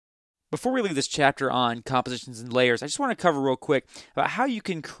Before we leave this chapter on compositions and layers, I just want to cover real quick about how you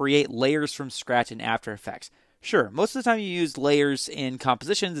can create layers from scratch in After Effects. Sure, most of the time you use layers in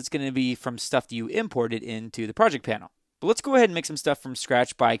compositions, it's going to be from stuff that you imported into the project panel. But let's go ahead and make some stuff from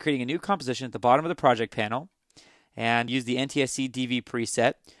scratch by creating a new composition at the bottom of the project panel and use the NTSC DV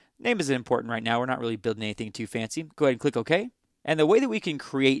preset. Name isn't important right now, we're not really building anything too fancy. Go ahead and click OK. And the way that we can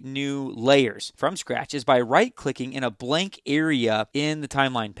create new layers from scratch is by right-clicking in a blank area in the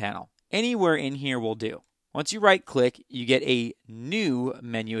timeline panel. Anywhere in here will do. Once you right-click, you get a new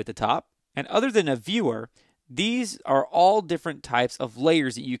menu at the top. And other than a viewer, these are all different types of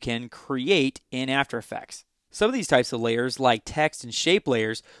layers that you can create in After Effects. Some of these types of layers, like text and shape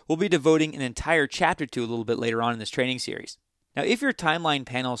layers, we'll be devoting an entire chapter to a little bit later on in this training series. Now, if your timeline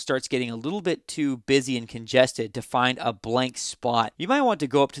panel starts getting a little bit too busy and congested to find a blank spot, you might want to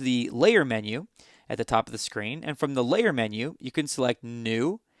go up to the Layer menu at the top of the screen, and from the Layer menu, you can select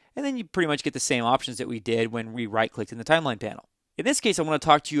New, and then you pretty much get the same options that we did when we right-clicked in the timeline panel. In this case, I want to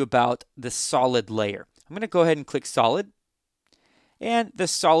talk to you about the solid layer. I'm going to go ahead and click solid, and the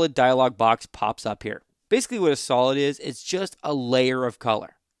solid dialog box pops up here. Basically what a solid is, it's just a layer of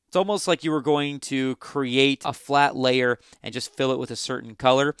color. It's almost like you were going to create a flat layer and just fill it with a certain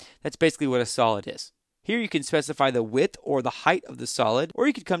color. That's basically what a solid is. Here you can specify the width or the height of the solid, or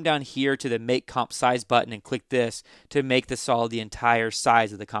you could come down here to the Make Comp Size button and click this to make the solid the entire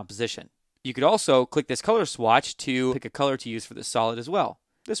size of the composition. You could also click this color swatch to pick a color to use for the solid as well.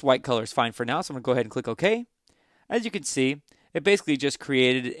 This white color is fine for now, so I'm going to go ahead and click OK. As you can see, it basically just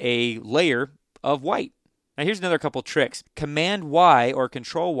created a layer of white. Now here's another couple tricks. Command Y or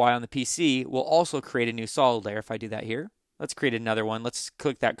Control Y on the PC will also create a new solid layer if I do that here. Let's create another one. Let's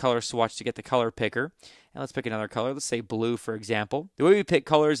click that color swatch to get the color picker. And let's pick another color. Let's say blue, for example. The way we pick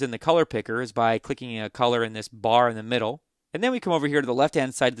colors in the color picker is by clicking a color in this bar in the middle. And then we come over here to the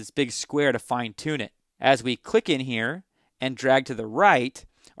left-hand side of this big square to fine-tune it. As we click in here and drag to the right,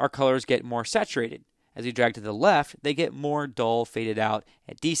 our colors get more saturated. As we drag to the left, they get more dull, faded out,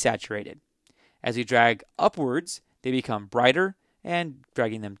 and desaturated. As we drag upwards, they become brighter, and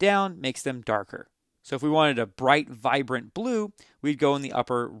dragging them down makes them darker. So if we wanted a bright, vibrant blue, we'd go in the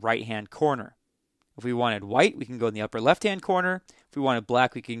upper right-hand corner. If we wanted white, we can go in the upper left-hand corner. If we wanted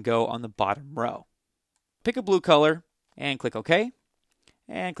black, we can go on the bottom row. Pick a blue color and click OK,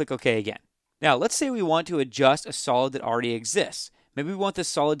 and click OK again. Now, let's say we want to adjust a solid that already exists. Maybe we want the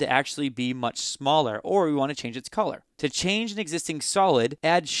solid to actually be much smaller, or we want to change its color. To change an existing solid,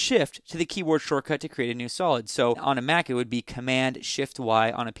 add Shift to the keyboard shortcut to create a new solid. So on a Mac, it would be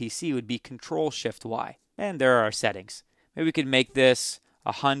Command-Shift-Y. On a PC, it would be Control-Shift-Y. And there are our settings. Maybe we could make this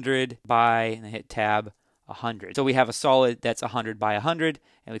 100 by, and then hit Tab, 100. So we have a solid that's 100 by 100,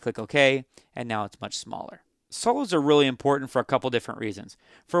 and we click OK, and now it's much smaller. Solids are really important for a couple different reasons.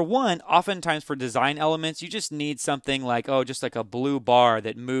 For one, oftentimes for design elements, you just need something like, just like a blue bar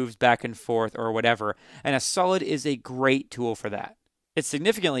that moves back and forth or whatever. And a solid is a great tool for that. It's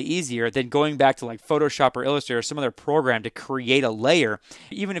significantly easier than going back to like Photoshop or Illustrator or some other program to create a layer.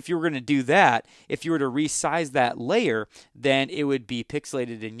 Even if you were going to do that, if you were to resize that layer, then it would be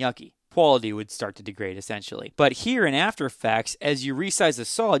pixelated and yucky. Quality would start to degrade essentially. But here in After Effects, as you resize a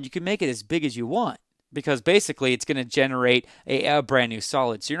solid, you can make it as big as you want, because basically it's going to generate a brand new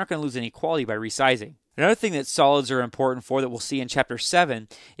solid. So you're not going to lose any quality by resizing. Another thing that solids are important for that we'll see in Chapter 7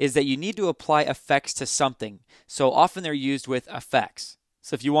 is that you need to apply effects to something. So often they're used with effects.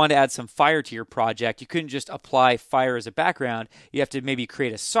 So if you want to add some fire to your project, you couldn't just apply fire as a background. You have to maybe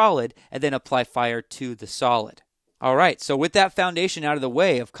create a solid and then apply fire to the solid. All right, so with that foundation out of the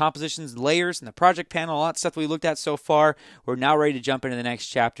way of compositions, layers, and the project panel, all that stuff we looked at so far, we're now ready to jump into the next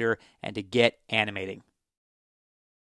chapter and to get animating.